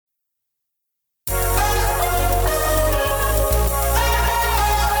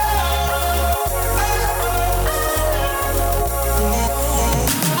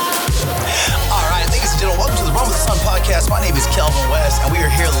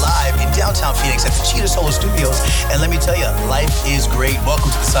downtown Phoenix at the Cheetah Solar Studios. And let me tell you, life is great.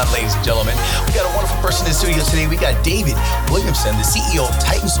 Welcome to the sun, ladies and gentlemen. We got a wonderful person in the studio today. We got David Williamson, the CEO of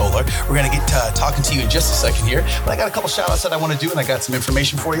Titan Solar. We're going to get talking to you in just a second here. But I got a couple shout outs that I want to do, and I got some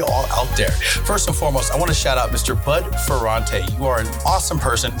information for you all out there. First and foremost, I want to shout out Mr. Bud Ferrante. You are an awesome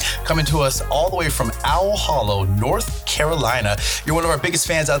person coming to us all the way from Owl Hollow, North Carolina. You're one of our biggest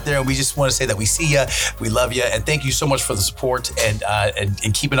fans out there, and we just want to say that we see you, we love you, and thank you so much for the support and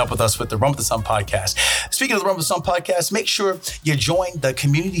keeping up with us with the Run with the Sun podcast. Speaking of the Run with the Sun podcast, make sure you join the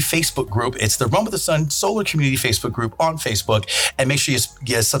community Facebook group. It's the Run with the Sun Solar Community Facebook group on Facebook, and make sure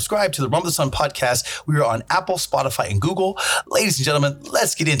you subscribe to the Run with the Sun podcast. We are on Apple, Spotify, and Google. Ladies and gentlemen,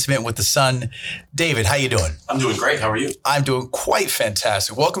 let's get intimate with the sun. David, how you doing? I'm doing great. How are you? I'm doing quite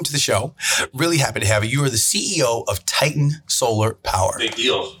fantastic. Welcome to the show. Really happy to have you. You are the CEO of Titan Solar Power. Big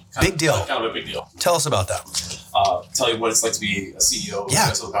deal. Big deal. Kind of a big deal. Tell us about that. Tell you what it's like to be a CEO of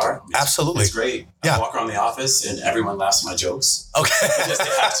Titan Solar Power. Absolutely. It's great. Yeah. I walk around the office and everyone laughs at my jokes. Okay. Because they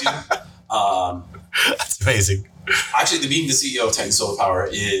have to. That's amazing. Actually, being the CEO of Titan Solar Power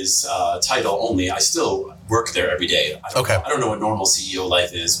is title only. I still work there every day. I don't know what normal CEO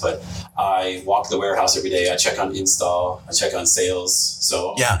life is, but I walk the warehouse every day. I check on install. I check on sales.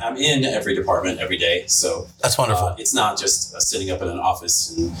 So I'm in every department every day. So that's wonderful. It's not just sitting up in an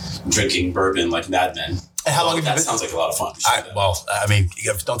office and drinking bourbon like Mad Men. And how long have you been? That sounds like a lot of fun.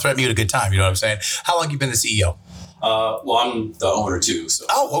 Don't threaten me with a good time. You know what I'm saying? How long have you been the CEO? Well, I'm the owner too. So.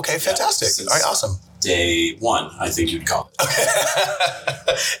 Oh, okay. Fantastic. All right. Awesome. Day one, I think you'd call it.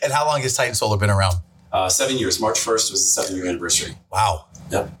 Okay. And how long has Titan Solar been around? 7 years. March 1st was the 7-year anniversary. Wow.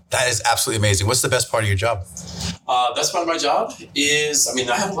 Yep. That is absolutely amazing. What's the best part of your job? Best part of my job is,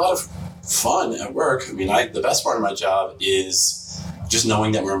 I have a lot of fun at work. The best part of my job is just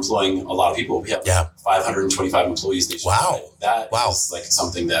knowing that we're employing a lot of people. We have 525 employees nationwide. Wow. That is like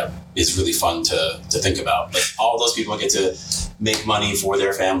something that is really fun to think about. Like all those people get to make money for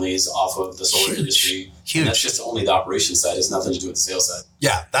their families off of the solar industry. Huge. And that's just only the operations side. It has nothing to do with the sales side.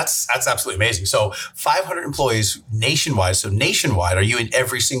 Yeah, that's absolutely amazing. So 500 employees nationwide. So nationwide, are you in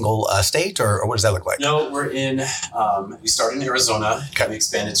every single state or what does that look like? No, we're in, we started in Arizona. Okay. We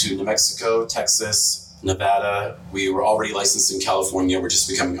expanded to New Mexico, Texas, Nevada. We were already licensed in California. We're just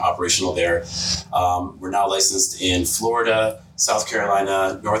becoming operational there. We're now licensed in Florida, South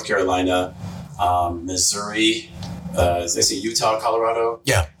Carolina, North Carolina, Missouri, as I say, Utah, Colorado.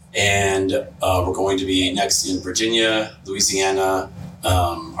 Yeah. And we're going to be next in Virginia, Louisiana,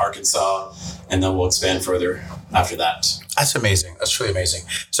 Arkansas, and then we'll expand further after that. That's amazing. That's really amazing.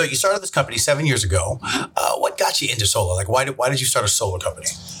 So you started this company 7 years ago. What got you into solar? Like, why did you start a solar company?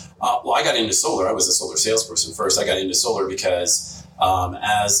 Well, I got into solar. I was a solar salesperson first. I got into solar because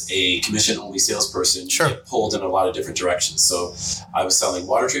as a commission-only salesperson, you get pulled in a lot of different directions. So I was selling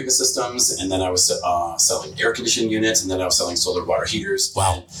water treatment systems, and then I was selling air conditioning units, and then I was selling solar water heaters.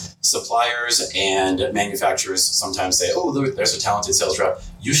 Wow. And suppliers and manufacturers sometimes say, oh, look, there's a talented sales rep.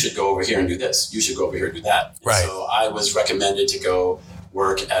 You should go over here and do this. You should go over here and do that. Right. So I was recommended to go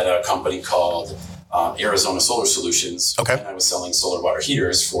work at a company called Arizona Solar Solutions. Okay. And I was selling solar water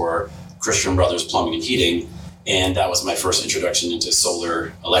heaters for Christian Brothers Plumbing and Heating. And that was my first introduction into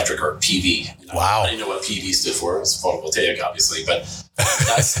solar electric, or PV. Wow. I didn't know what PV stood for. It was photovoltaic, obviously. But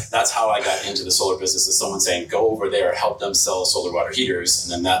that's how I got into the solar business, is someone saying, go over there, help them sell solar water heaters.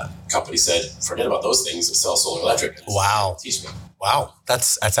 And then that company said, forget about those things and sell solar electric. And wow. Teach me. Wow.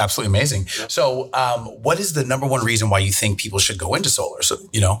 That's absolutely amazing. Yeah. So what is the number one reason why you think people should go into solar? So,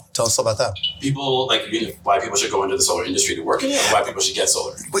 tell us about that. People, why people should go into the solar industry to work in it, or why people should get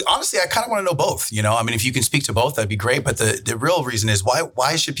solar? Honestly, I kind of want to know both. If you can speak to both, that'd be great. But the real reason is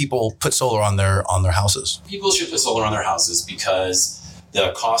why should people put solar on their houses? People should put solar on their houses because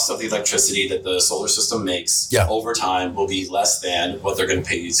the cost of the electricity that the solar system makes over time will be less than what they're going to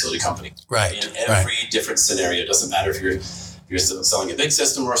pay the utility company. Right. In every different scenario, it doesn't matter if you're selling a big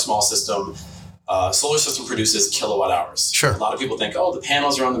system or a small system. Solar system produces kilowatt hours. Sure. A lot of people think, the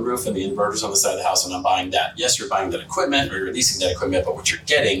panels are on the roof and the inverter's on the side of the house and I'm buying that. Yes, you're buying that equipment or you're leasing that equipment, but what you're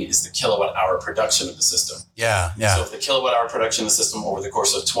getting is the kilowatt hour production of the system. Yeah. So if the kilowatt hour production of the system over the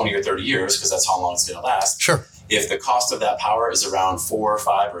course of 20 or 30 years, because that's how long it's going to last. Sure. If the cost of that power is around 4 or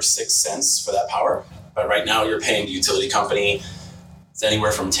 5 or 6 cents for that power, but right now you're paying the utility company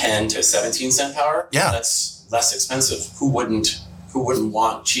anywhere from 10 to 17 cent power. Yeah. That's less expensive. Who wouldn't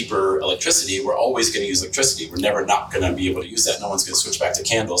want cheaper electricity? We're always going to use electricity. We're never not going to be able to use that. No one's going to switch back to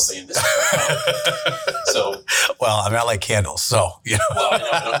candles saying this. So, well, I like candles, so Well,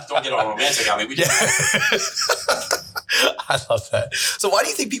 don't get all romantic on me. We I love that. So why do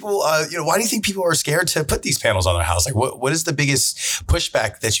you think people, why do you think people are scared to put these panels on their house? Like what is the biggest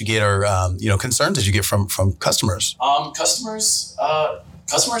pushback that you get or, concerns that you get from customers?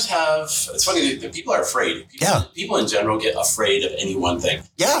 Customers have, it's funny, people are afraid. People in general get afraid of any one thing.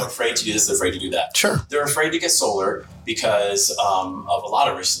 Yeah. They're afraid to do this, they're afraid to do that. Sure. They're afraid to get solar because of a lot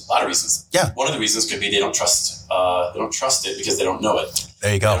of reasons. Yeah. One of the reasons could be they don't trust it because they don't know it.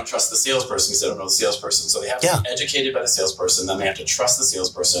 There you go. They don't trust the salesperson because they don't know the salesperson. So they have to be educated by the salesperson, then they have to trust the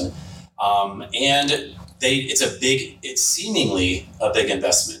salesperson. It's seemingly a big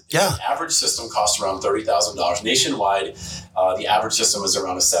investment. Yeah. The average system costs around $30,000. Nationwide, the average system is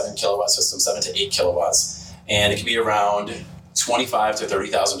around a 7 to 8 kilowatts. And it can be around $25,000 to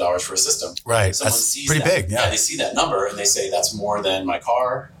 $30,000 for a system. Right. Someone that's sees pretty that, big. Yeah. They see that number and they say that's more than my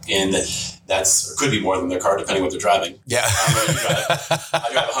car. And or could be more than their car, depending what they're driving. Yeah. I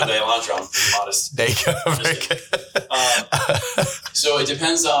drive a Hyundai Elantra. I'm pretty modest. There you go. Very good. So it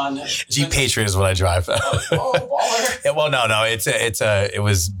depends on. Jeep Patriot is what I drive. Baller. Yeah, well, no. It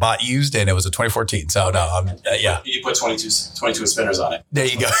was bought used and it was a 2014. So yeah. You put 22 spinners on it. There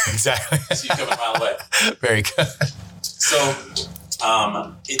you go. Exactly. So you come a mile away. Very good. So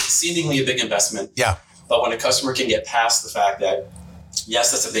it's seemingly a big investment. Yeah. But when a customer can get past the fact that,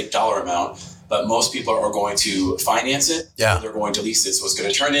 yes, that's a big dollar amount, but most people are going to finance it. Yeah. Or they're going to lease it. So it's going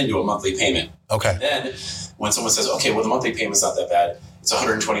to turn into a monthly payment. Okay. And then when someone says, okay, well, the monthly payment's not that bad. It's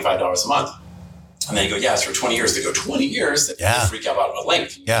 $125 a month. And then you go, yeah, it's for 20 years. They go, 20 years? Yeah. You freak out about a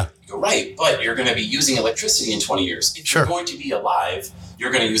length. Yeah. You go, right, but you're going to be using electricity in 20 years. If you're going to be alive,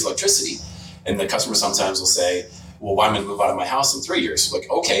 you're going to use electricity. And the customer sometimes will say, well, why am I going to move out of my house in 3 years? Like,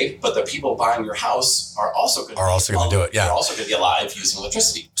 okay, but the people buying your house are also going to do it. Yeah. They're also going to be alive using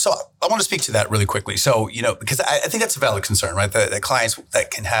electricity. So I want to speak to that really quickly. So, because I think that's a valid concern, right? That clients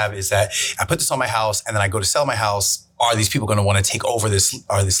that can have is that I put this on my house and then I go to sell my house. Are these people going to want to take over this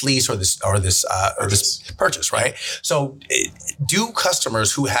lease or this purchase, right? So do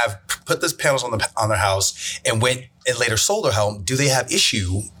customers who have put these panels on their house and went and later sold their home, do they have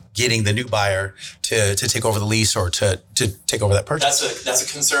issue getting the new buyer to take over the lease or to take over that purchase? That's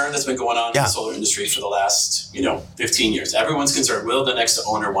a concern that's been going on in the solar industry for the last 15 years. Everyone's concerned, will the next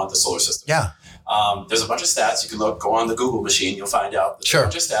owner want the solar system? Yeah. There's a bunch of stats. You can go on the Google machine. You'll find out. There's a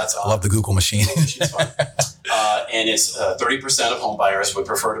bunch of stats. I love the Google machine. Google machine's fun. And it's 30% of home buyers would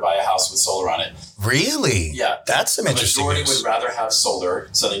prefer to buy a house with solar on it. Really? Yeah. That's some interesting news. The majority would rather have solar,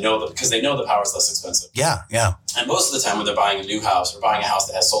 so because they know the power is less expensive. Yeah, yeah. And most of the time when they're buying a new house or buying a house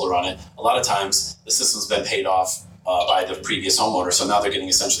that has solar on it, a lot of times the system's been paid off by the previous homeowner, so now they're getting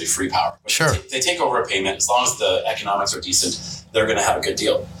essentially free power. Sure. They take over a payment. As long as the economics are decent, they're going to have a good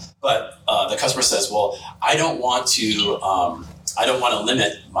deal. But the customer says, well, I don't want to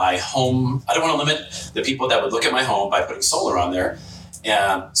limit my home. I don't want to limit the people that would look at my home by putting solar on there.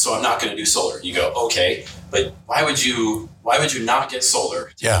 And so I'm not going to do solar. You go, okay, but why would you not get solar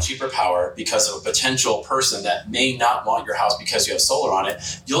to get cheaper power because of a potential person that may not want your house because you have solar on it?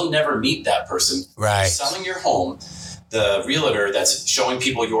 You'll never meet that person. Right. You're selling your home, the realtor that's showing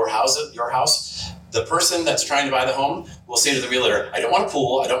people your house, the person that's trying to buy the home will say to the realtor, I don't want a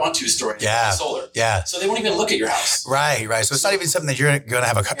pool, I don't want two-story, I want solar. Yeah. So they won't even look at your house. Right. So it's not even something that you're going to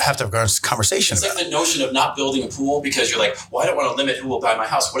have to have a conversation about. It's like the notion of not building a pool because you're like, well, I don't want to limit who will buy my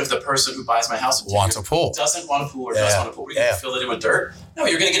house. What if the person who buys my house wants a pool, doesn't want a pool or does want a pool? Are you going to fill it in with dirt? No,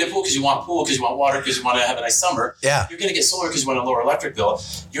 you're going to get a pool because you want pool, because you want water, because you want to have a nice summer. Yeah. You're going to get solar because you want a lower electric bill.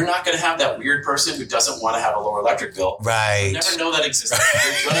 You're not going to have that weird person who doesn't want to have a lower electric bill. Right. You never know that exists.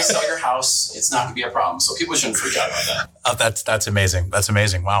 You're going to sell your house. It's not going to be a problem. So people shouldn't freak out about that. Oh, that's amazing. That's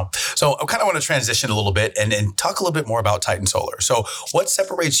amazing. Wow. So I kind of want to transition a little bit and talk a little bit more about Titan Solar. So what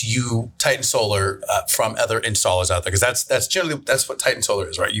separates you, Titan Solar, from other installers out there? Because that's what Titan Solar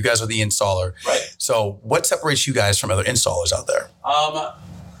is, right? You guys are the installer. Right. So what separates you guys from other installers out there?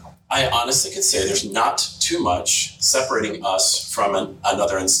 I honestly could say there's not too much separating us from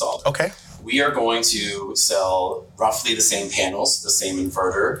another installer. Okay. We are going to sell roughly the same panels, the same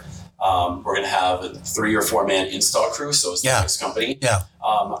inverter. We're going to have a 3 or 4 man install crew, so it's the next company. Yeah.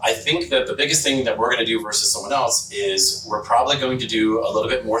 I think that the biggest thing that we're going to do versus someone else is we're probably going to do a little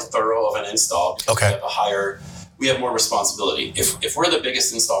bit more thorough of an install. Because we have more responsibility. If we're the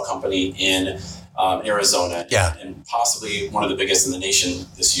biggest install company in Arizona, and possibly one of the biggest in the nation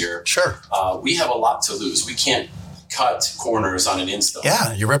this year, we have a lot to lose. We can't cut corners on an install.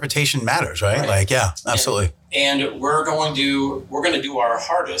 Yeah, your reputation matters, right? Absolutely. And we're going to do our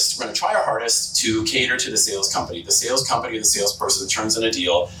hardest. We're going to try our hardest to cater to the sales company. The sales company, the salesperson turns in a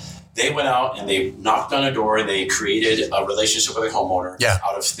deal. They went out and they knocked on a door and they created a relationship with a homeowner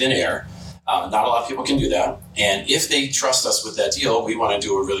out of thin air. Not a lot of people can do that. And if they trust us with that deal, we want to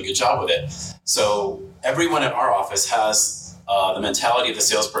do a really good job with it. So everyone at our office has the mentality of the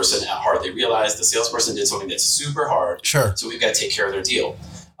salesperson at heart. They realize the salesperson did something that's super hard. Sure. So we've got to take care of their deal.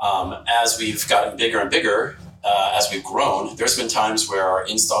 As we've gotten bigger and bigger, as we've grown, there's been times where our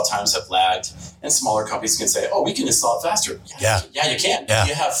install times have lagged, and smaller companies can say, "Oh, we can install it faster." Yeah, you can. Yeah.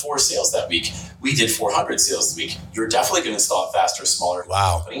 You have 4 sales that week. We did 400 sales this week. You're definitely going to install it faster, smaller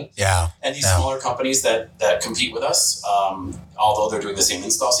company. Yeah. And these smaller companies that compete with us, although they're doing the same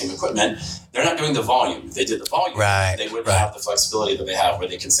install, same equipment, they're not doing the volume. If they did the volume, they wouldn't have the flexibility that they have, where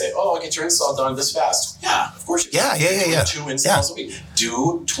they can say, "Oh, I'll get your install done this fast." Yeah, of course you can. Yeah. 2 installs a week.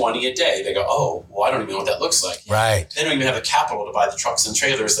 Do 20 a day. They go, "Oh, well, I don't even know what that looks like." Right. They don't even have the capital to buy the trucks and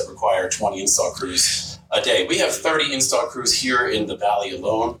trailers that require 20 install crews a day. We have 30 install crews here in the Valley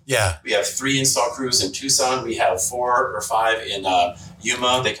alone. Yeah. We have 3 install crews in Tucson. We have 4 or 5 in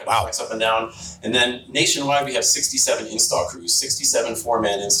Yuma. They kind of flex up and down. And then nationwide, we have 67 install crews, 67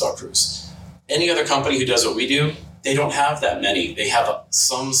 4-man install crews. Any other company who does what we do, they don't have that many. They have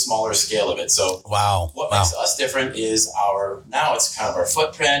some smaller scale of it. So what makes us different is now it's kind of our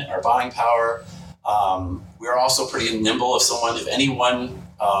footprint, our buying power. We're also pretty nimble. If any one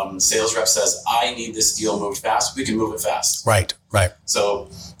sales rep says, "I need this deal moved fast," we can move it fast. Right. So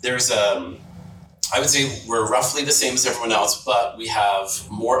there's I would say we're roughly the same as everyone else, but we have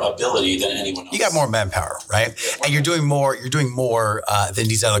more ability than anyone else. You got more manpower, right? Yeah, and you're doing more than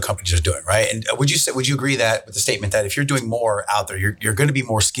these other companies are doing, right? And would you agree that with the statement that if you're doing more out there, you're going to be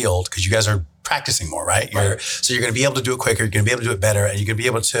more skilled because you guys are practicing more, right? So you're going to be able to do it quicker, you're going to be able to do it better, and you're going to be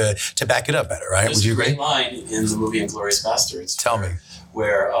able to back it up better, right? There's would you agree? There's a great line in the movie Inglourious Basterds. Tell me.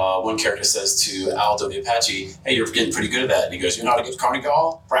 Where one character says to Aldo the Apache, "Hey, you're getting pretty good at that." And he goes, "You know how to get to Carnegie?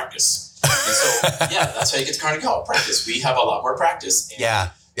 Practice." And so, that's how you get to Carnegie. Practice. We have a lot more practice. And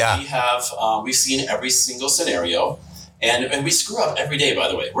we have, we've seen every single scenario, and we screw up every day, by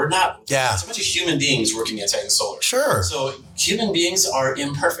the way. We're not, it's a bunch of human beings working at Titan Solar. Sure. So human beings are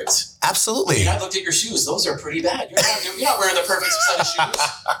imperfect. Absolutely. I looked at your shoes. Those are pretty bad. You're not wearing the perfect set of shoes.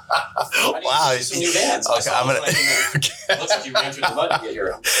 Wow. Some new Vans. Okay, It looks like you ran through the mud to get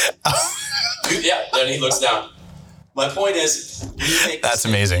here. Then he looks down. My point is, we make That's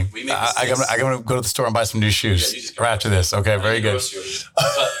amazing. We make I'm going to go to the store and buy some new shoes right after this. Okay, very good.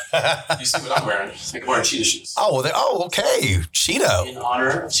 But you see what I'm wearing? I'm wearing cheetah shoes. Okay. Cheetah. In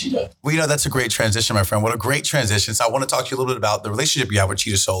honor of cheetah. Well, that's a great transition, my friend. What a great transition. So I want to talk to you a little bit about the relationship you have with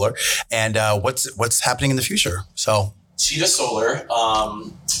Cheetah Solar and what's happening in the future. So Cheetah Solar,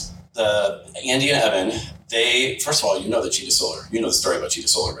 Andy and Evan, first of all, you know the Cheetah Solar. You know the story about Cheetah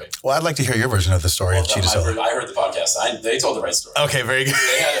Solar, right? Well, I'd like to hear your version of the story of Cheetah Solar. I heard the podcast. They told the right story. Okay, very good.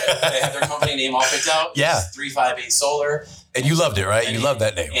 They had their company name all picked out. Yeah. 358 Solar. And you loved it, right? You loved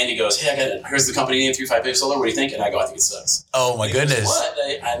that name. Andy goes, "Hey, here's the company name, 358 Solar. What do you think?" And I go, "I think it sucks." Oh, my goodness. What?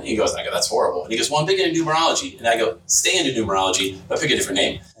 And he goes, "That's horrible." And he goes, "Well, I'm big into numerology." And I go, "Stay into numerology, but pick a different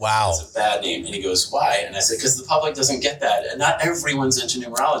name." Wow. It's a bad name. And he goes, "Why?" And I said, "Because the public doesn't get that. And not everyone's into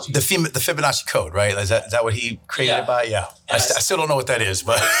numerology." The Fibonacci code, right? Is that what he created it by? Yeah. I still don't know what that is,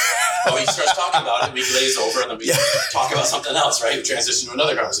 but... He starts talking about it, we glaze over, and then we talk about something else, right? We transition to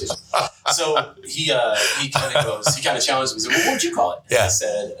another conversation. So he kind of challenged me. He said, "Well, what would you call it?" And I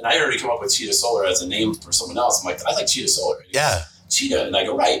said, and I already come up with Cheetah Solar as a name for someone else. I'm like, "I like Cheetah Solar." Cheetah. And I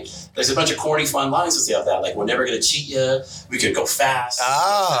go, "Right." There's a bunch of corny fun lines that say of that, like, "We're never going to cheat you. We could go fast."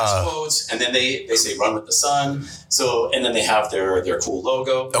 Fast quotes. And then they say, "Run with the sun." So, and then they have their cool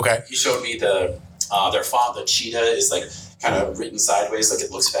logo. Okay. He showed me their font. The cheetah is like kind of written sideways, like it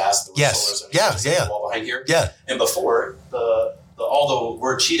looks fast. Yes. Yeah. Wall behind here. Yeah. And before all the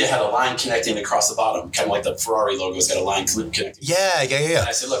word cheetah had a line connecting across the bottom, kind of like the Ferrari logo's got a line connecting. Yeah. And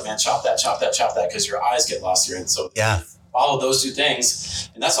I said, "Look, man, chop that, because your eyes get lost here." And so all of those 2 things,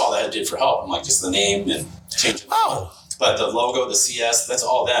 and that's all that I did for help. I'm like, just the name and changing the name. But the logo, the CS, that's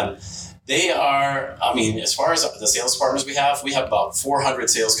all them. They are, as far as the sales partners we have about 400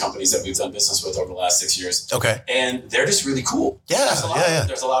 sales companies that we've done business with over the last 6 years. Okay. And they're just really cool. Yeah.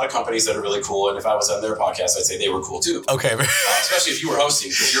 There's a lot of companies that are really cool. And if I was on their podcast, I'd say they were cool too. Okay. Especially if you were hosting,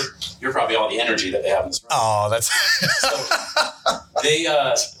 because you're probably all the energy that they have in this room. Oh, that's... So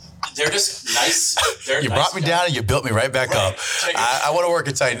they're just nice. You brought me down and you built me right back up. I want to work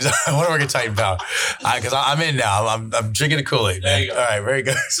at Titan. I want to work at Titan Power because I'm in now. I'm drinking a Kool-Aid. There you go. All right, very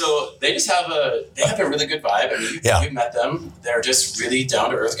good. So they just have a really good vibe. You've met them. They're just really down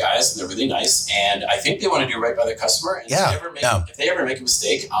to earth guys, and they're really nice. And I think they want to do right by the customer. And if they ever make a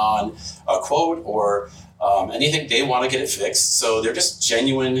mistake on a quote or anything they want to get it fixed. So they're just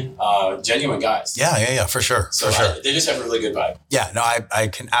genuine guys. Yeah, for sure. So they just have a really good vibe. Yeah, no, I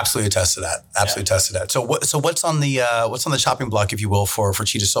can absolutely attest to that. Attest to that. So what's on the chopping block, if you will, for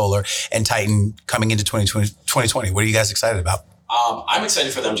Cheetah Solar and Titan coming into 2020? What are you guys excited about? I'm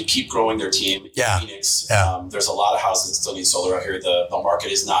excited for them to keep growing their team in Phoenix. There's a lot of houses that still need solar out here. The market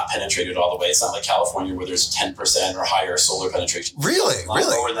is not penetrated all the way. It's not like California where there's 10% or higher solar penetration. Really?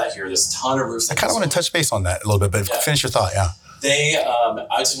 Lower than that here. There's a ton of roofs. I kind of want to touch base on that a little bit, but finish your thought. Yeah.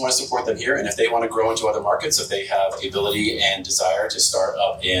 I just want to support them here. And if they want to grow into other markets, if they have the ability and desire to start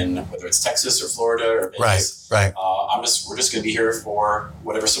up in whether it's Texas or Florida or Vegas, right. We're just going to be here for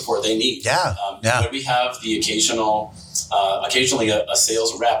whatever support they need. When we have the occasionally a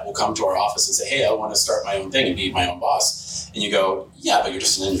sales rep will come to our office and say, hey, I want to start my own thing and be my own boss. And you go, yeah, but you're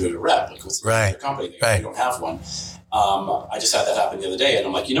just an individual rep. Like, what's the company? You don't have one. I just had that happen the other day, and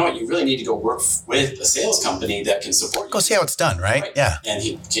I'm like, you know what? You really need to go work with a sales company that can support you. Go see how it's done, right? Yeah.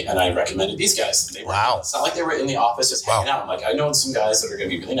 And I recommended these guys. It's not like they were in the office just hanging out. I'm like, I know some guys that are going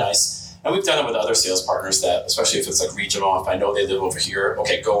to be really nice. And we've done it with other sales partners that, especially if it's like regional, if I know they live over here,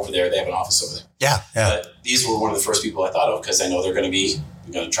 okay, go over there. They have an office over there. Yeah. But these were one of the first people I thought of because I know they're going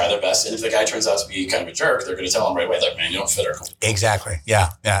to try their best. And if the guy turns out to be kind of a jerk, they're going to tell him right away, like, man, you don't fit our company. Exactly. Yeah.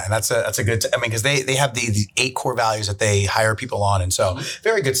 And that's a good, because they have the 8 core values that they hire people on. And so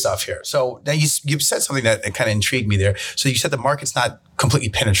very good stuff here. So now you've said something that kind of intrigued me there. So you said the market's not completely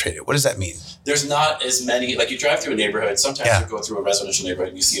penetrated. What does that mean? There's not as many, like you drive through a neighborhood, sometimes you go through a residential neighborhood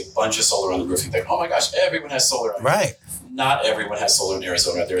and you see a bunch of solar on the roof. You think, oh my gosh, everyone has solar. Right. Not everyone has solar in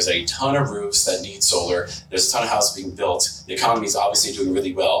Arizona. There's a ton of roofs that need solar. There's a ton of houses being built. The economy is obviously doing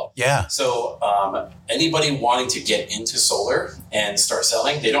really well. Yeah. So anybody wanting to get into solar and start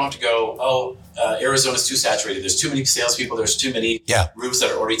selling, they don't have to go, Arizona's too saturated. There's too many salespeople. There's too many roofs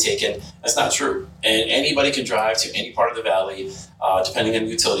that are already taken. That's not true. And anybody can drive to any part of the valley, depending on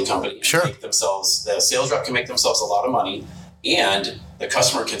the utility company. And the sales rep can make themselves a lot of money. And the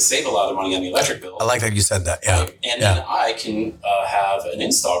customer can save a lot of money on the electric bill. I like that you said that. Yeah. And then I can have an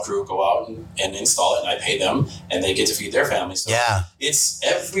install crew go out and install it, and I pay them, and they get to feed their family. So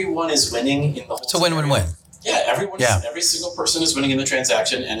everyone is winning in the whole. It's a win-win-win. Yeah, every single person is winning in the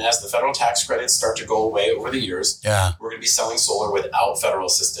transaction. And as the federal tax credits start to go away over the years, we're going to be selling solar without federal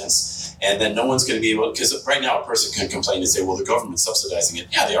assistance. And then no one's going to be able, because right now a person can complain and say, well, the government's subsidizing it.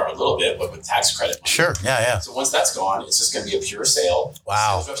 Yeah, they are a little bit, but with tax credit money. Sure, yeah. So once that's gone, it's just going to be a pure sale.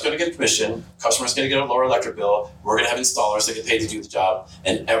 Wow. Sales rep's going to get a commission. Customer's going to get a lower electric bill. We're going to have installers that get paid to do the job.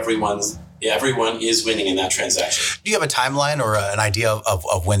 And everyone is winning in that transaction. Do you have a timeline or an idea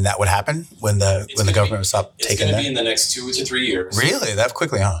of when that would happen? When the government would stop taking that? It's going to be in the next 2 to 3 years. Really? That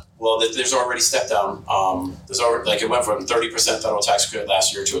quickly, huh? Well, there's already step down. It went from 30% federal tax credit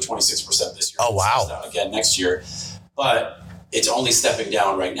last year to a 26% this year. Oh, wow. Down again next year. But it's only stepping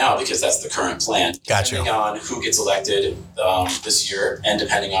down right now because that's the current plan. Gotcha. Depending on who gets elected this year and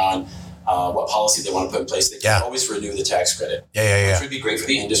depending on what policy they want to put in place, they can always renew the tax credit. Which would be great for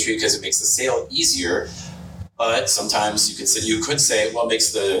the industry because it makes the sale easier. But sometimes you could say, well,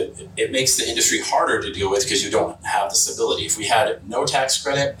 it makes the industry harder to deal with because you don't have the stability. If we had no tax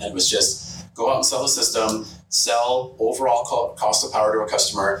credit and it was just go out and sell the system, sell overall cost of power to a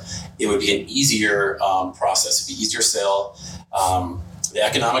customer, it would be an easier process. It'd be easier sale. The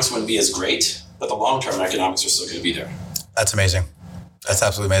economics wouldn't be as great, but the long-term economics are still going to be there. That's amazing. That's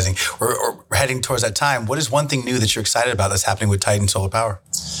absolutely amazing. We're heading towards that time. What is one thing new that you're excited about that's happening with Titan Solar Power?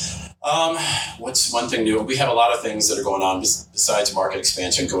 What's one thing new? We have a lot of things that are going on besides market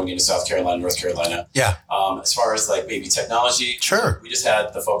expansion going into South Carolina, North Carolina. Yeah. As far as like maybe technology. Sure. We just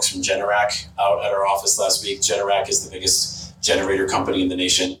had the folks from Generac out at our office last week. Generac is the biggest generator company in the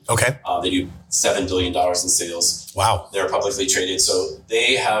nation. Okay. They do $7 billion in sales. Wow. They're publicly traded. So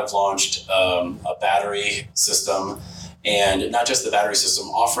they have launched a battery system, and not just the battery system,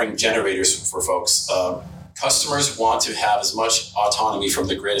 offering generators for folks. Customers want to have as much autonomy from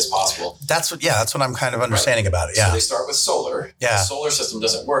the grid as possible. That's what I'm kind of understanding about it. Yeah. So they start with solar. Yeah. The solar system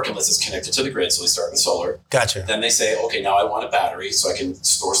doesn't work unless it's connected to the grid. So they start with solar. Gotcha. Then they say, okay, now I want a battery so I can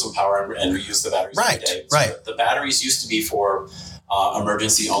store some power and reuse the batteries every day. So the batteries used to be for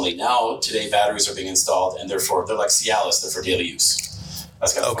emergency only. Now, today, batteries are being installed and they're like Cialis. They're for daily use.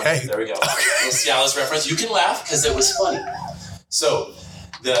 That's kind of funny. There we go. Okay. Little Cialis reference. You can laugh because it was funny. So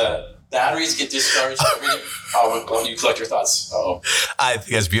the batteries get discharged every day. When you collect your thoughts. I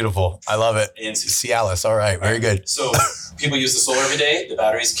think that's beautiful. I love it. And Cialis. All right. Very good. So people use the solar every day. The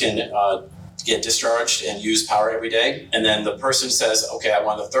batteries can get discharged and use power every day. And then the person says, okay, I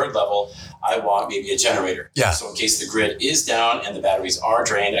want the third level. I want maybe a generator. Yeah. So in case the grid is down and the batteries are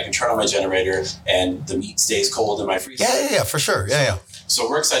drained, I can turn on my generator and the meat stays cold in my freezer. Yeah, for sure. Yeah. So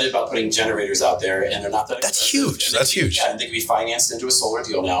we're excited about putting generators out there, and they're not that expensive. That's huge. Yeah, and they can be financed into a solar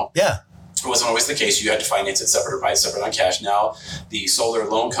deal now. Yeah. It wasn't always the case. You had to finance it separate or buy it separate on cash. Now, the solar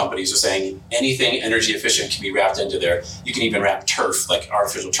loan companies are saying anything energy efficient can be wrapped into there. You can even wrap turf, like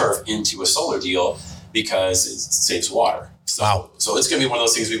artificial turf, into a solar deal because it saves water. So, wow. So it's going to be one of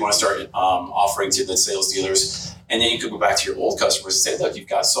those things we want to start offering to the sales dealers. And then you could go back to your old customers and say, look, you've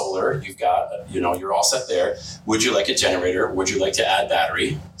got solar, you've got, you're all set there. Would you like a generator? Would you like to add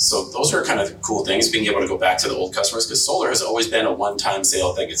battery? So those are kind of cool things, being able to go back to the old customers, because solar has always been a one-time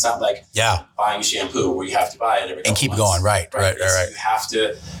sale thing. It's not like buying shampoo where you have to buy it every couple and keep months. going. Right. You have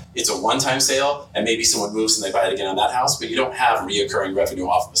to, it's a one-time sale, and maybe someone moves and they buy it again on that house, but you don't have reoccurring revenue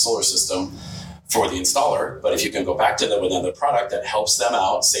off of the solar system for the installer. But if you can go back to them with another product that helps them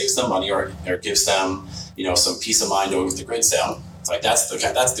out, saves them money, or gives them, some peace of mind over the grid's down, it's like that's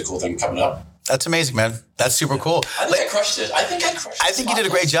the cool thing coming up. That's amazing, man. That's super cool. I think I crushed it. I think you did a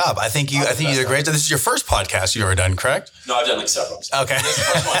great job. I think you did a great job. This is your first podcast you've ever done, correct? No, I've done like several. Okay. This is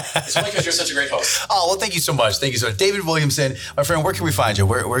the first one. It's only because you're such a great host. Oh, well, thank you so much. Thank you so much. David Williamson, my friend, where can we find you?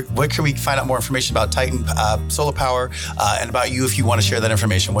 Where can we find out more information about Titan Solar Power and about you if you want to share that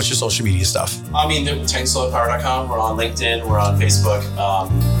information? What's your social media stuff? TitanSolarPower.com. We're on LinkedIn. We're on Facebook.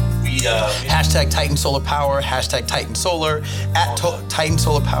 Hashtag Titan Solar Power, hashtag Titan Solar, at Titan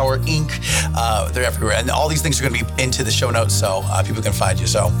Solar Power Inc. They're everywhere. And all these things are going to be into the show notes so people can find you.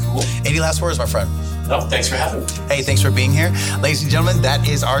 So, cool. Any last words, my friend? No, thanks for having me. Hey, thanks for being here. Ladies and gentlemen, that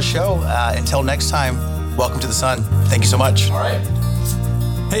is our show. Until next time, welcome to the sun. Thank you so much. All right.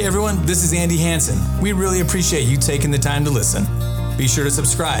 Hey, everyone. This is Andy Hansen. We really appreciate you taking the time to listen. Be sure to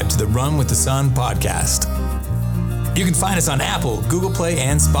subscribe to the Run with the Sun podcast. You can find us on Apple, Google Play,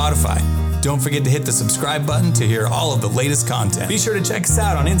 and Spotify. Don't forget to hit the subscribe button to hear all of the latest content. Be sure to check us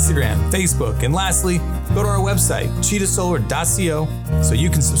out on Instagram, Facebook, and lastly, go to our website, cheetahsolar.co, so you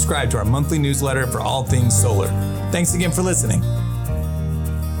can subscribe to our monthly newsletter for all things solar. Thanks again for listening.